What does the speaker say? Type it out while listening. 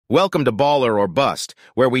Welcome to Baller or Bust,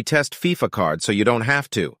 where we test FIFA cards so you don't have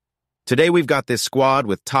to. Today we've got this squad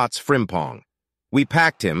with TOTS Frimong. We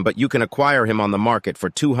packed him, but you can acquire him on the market for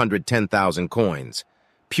 210,000 coins.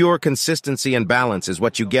 Pure consistency and balance is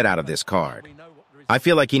what you get out of this card. I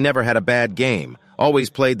feel like he never had a bad game, always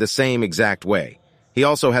played the same exact way. He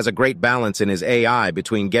also has a great balance in his AI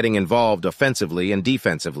between getting involved offensively and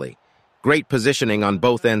defensively. Great positioning on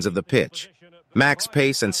both ends of the pitch. Max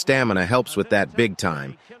pace and stamina helps with that big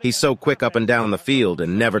time. He's so quick up and down the field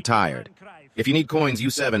and never tired. If you need coins,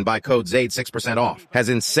 U7, buy code ZADE 6% off. Has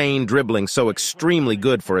insane dribbling, so extremely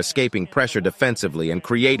good for escaping pressure defensively and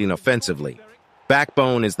creating offensively.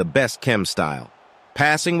 Backbone is the best chem style.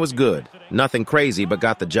 Passing was good, nothing crazy, but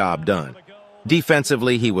got the job done.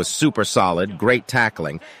 Defensively, he was super solid, great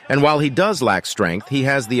tackling, and while he does lack strength, he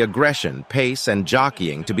has the aggression, pace, and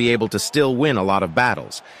jockeying to be able to still win a lot of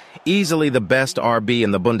battles. Easily the best RB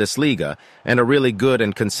in the Bundesliga, and a really good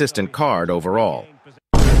and consistent card overall.